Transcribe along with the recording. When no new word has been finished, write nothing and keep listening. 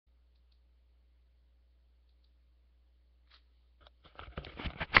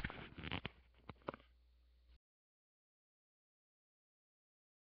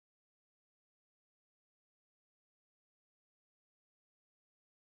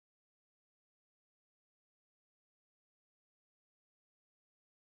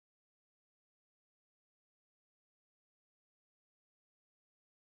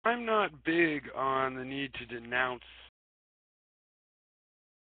I'm not big on the need to denounce.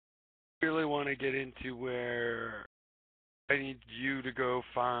 I really want to get into where I need you to go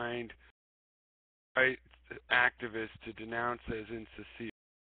find right activists to denounce as insincere.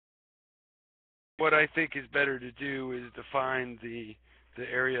 What I think is better to do is define the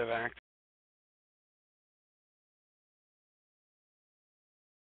area of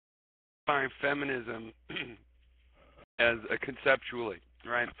define feminism as a conceptually,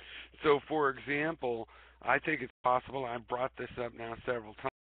 right? So, for example, I think it's possible. I've brought this up now several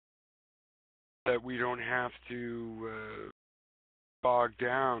times that we don't have to bog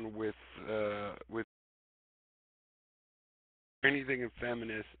down with anything in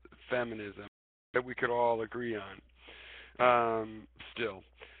feminism that we could all agree on. Still,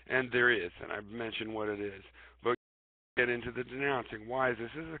 and there is, and I've mentioned what it is. But get into the denouncing. Why is this?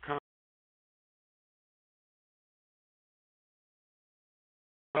 This is a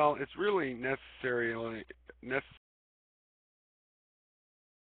well, it's really necessarily necessary.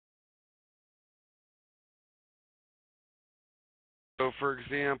 So, for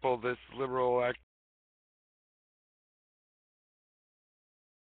example, this liberal act,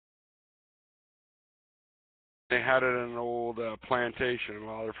 they had it in an old plantation. A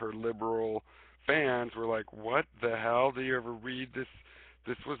lot of her liberal fans were like, "What the hell? Do you ever read this?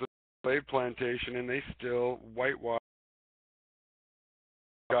 This was a slave plantation, and they still whitewash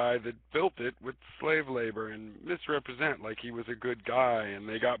the guy that built it with slave labor and misrepresent like he was a good guy, and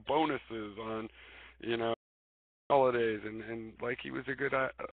they got bonuses on, you know, holidays, and like he was a good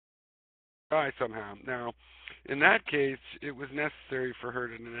guy somehow." Now, in that case, it was necessary for her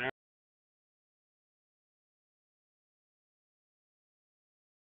to denounce.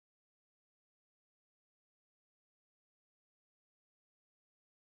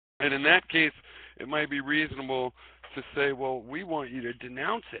 And in that case, it might be reasonable to say, well, we want you to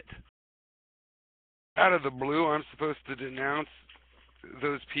denounce it. Out of the blue, I'm supposed to denounce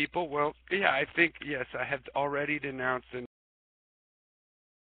those people. Well, yeah, I think, yes, I have already denounced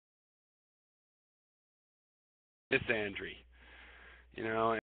misandry. You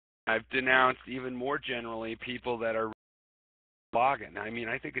know, and I've denounced even more generally people that are blogging. I mean,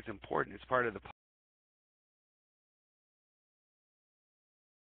 I think it's important. It's part of the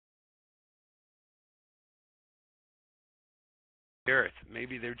earth.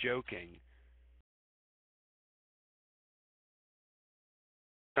 Maybe they're joking.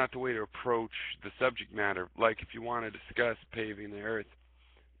 Not the way to approach the subject matter. Like if you want to discuss paving the earth,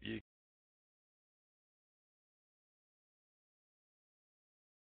 you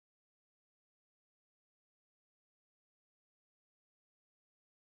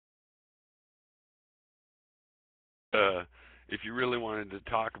if you really wanted to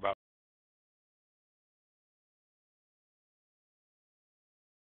talk about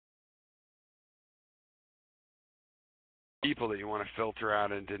people that you want to filter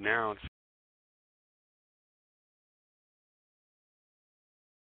out and denounce,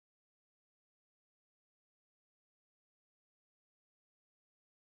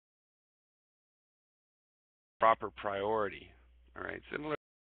 proper priority. All right, similar.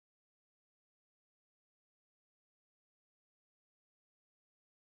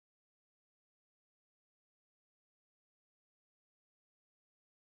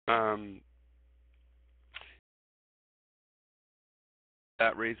 Um,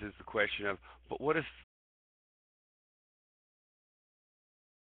 that raises the question of, but what if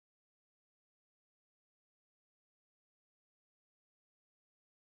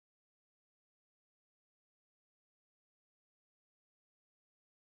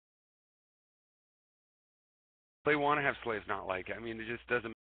they want to have slaves not like it? I mean, it just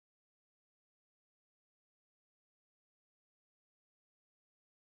doesn't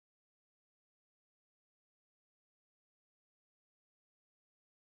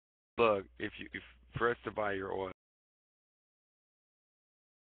look if for us to buy your oil.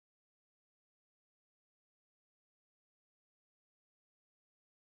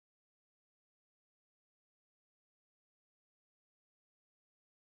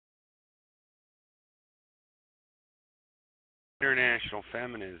 International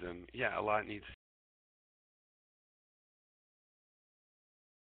feminism, yeah, a lot needs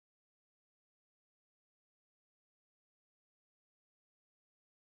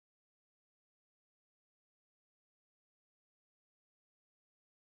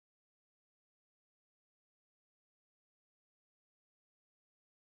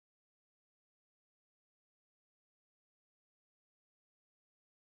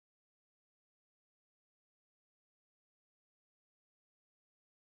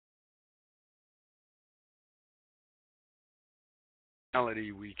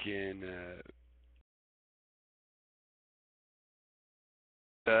reality we can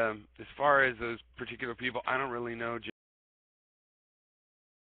as far as those particular people, I don't really know just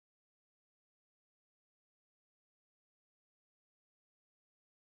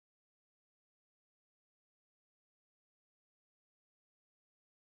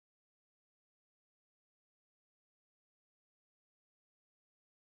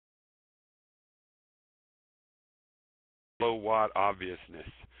low watt obviousness.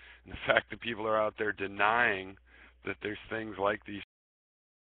 And the fact that people are out there denying that there's things like these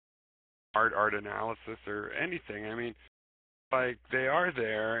art analysis or anything. I mean, like they are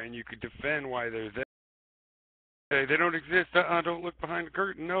there and you could defend why they're there. They don't exist. Don't look behind the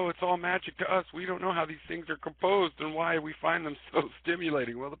curtain. No, it's all magic to us. We don't know how these things are composed and why we find them so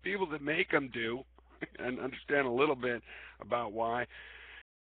stimulating. Well, the people that make them do and understand a little bit about why.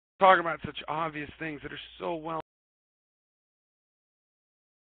 Talking about such obvious things that are so well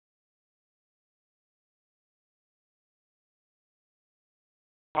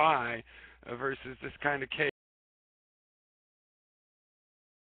high versus this kind of case.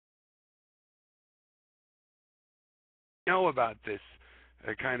 Know about this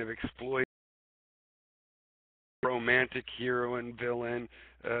kind of exploit romantic hero and villain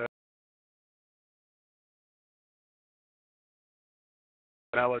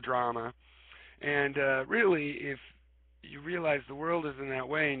melodrama. And really, if you realize the world isn't that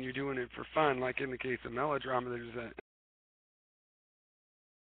way and you're doing it for fun, like in the case of melodrama, there's a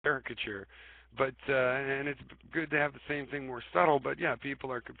caricature. But and it's good to have the same thing more subtle. But yeah,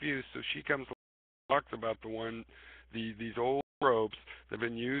 people are confused. So she comes and talks about these old tropes that have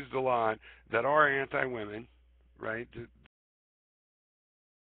been used a lot that are anti-women, right?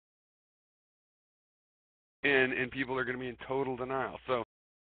 And people are going to be in total denial. So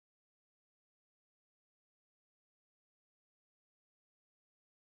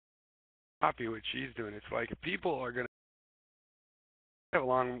copy what she's doing. It's like if people are going to have a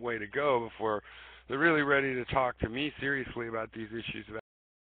long way to go before they're really ready to talk to me seriously about these issues.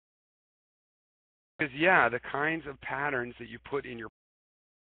 Because yeah, the kinds of patterns that you put in your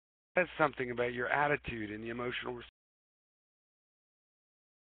says something about your attitude and the emotional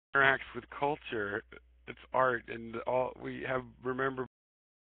interacts with culture. It's art, and all we have remember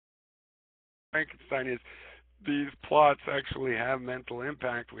Frankenstein is these plots actually have mental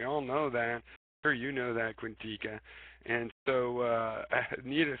impact. We all know that. Sure, you know that, qntkka. And so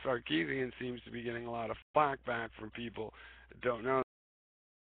Nita Sarkeesian seems to be getting a lot of flack back from people that don't know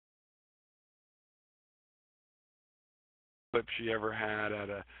the clip she ever had at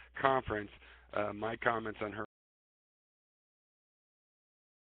a conference. My comments on her.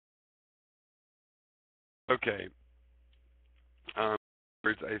 Okay. I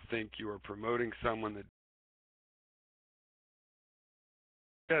think you are promoting someone that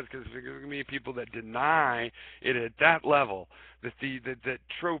does, because there's going to be people that deny it at that level, that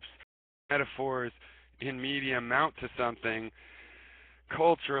tropes, metaphors in media amount to something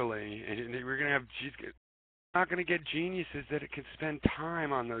culturally, and we're going to have she's not going to get geniuses that it can spend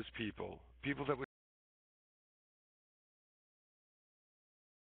time on those people that would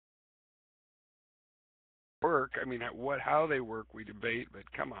work. I mean, how they work we debate, but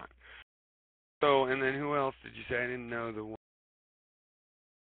come on. So, and then who else did you say? I didn't know the one.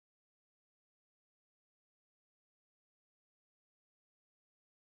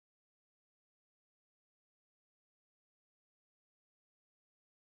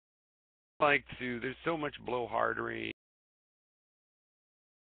 Like to there's so much blowhardery.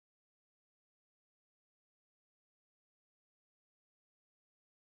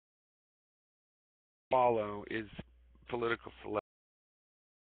 Follow is political celebrity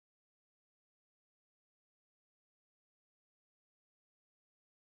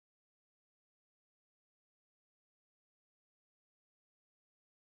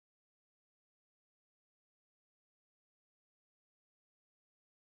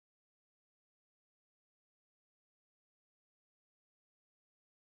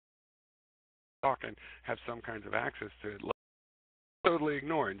talking have some kinds of access to it. Totally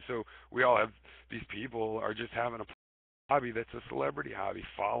ignored. So we all have these people are just having a hobby that's a celebrity hobby,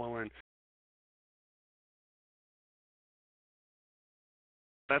 following.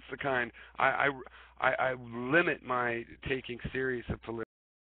 That's the kind I limit my taking serious of political.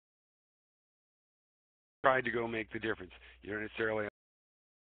 Tried to go make the difference. You don't necessarily,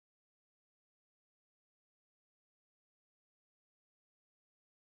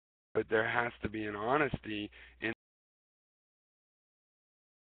 but there has to be an honesty in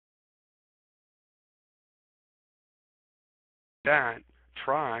that.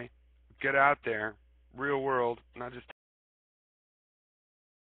 Try, get out there, real world, not just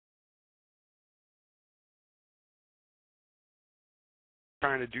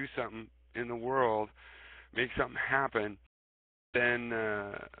trying to do something in the world, make something happen, then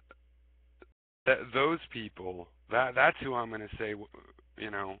those people, that's who I'm going to say,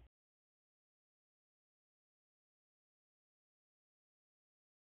 you know,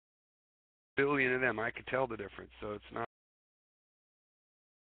 billion of them, I could tell the difference. So it's not.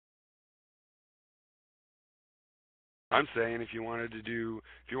 I'm saying if you wanted to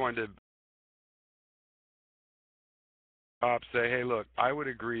say, hey, look, I would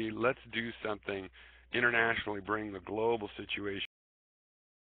agree, let's do something internationally, bring the global situation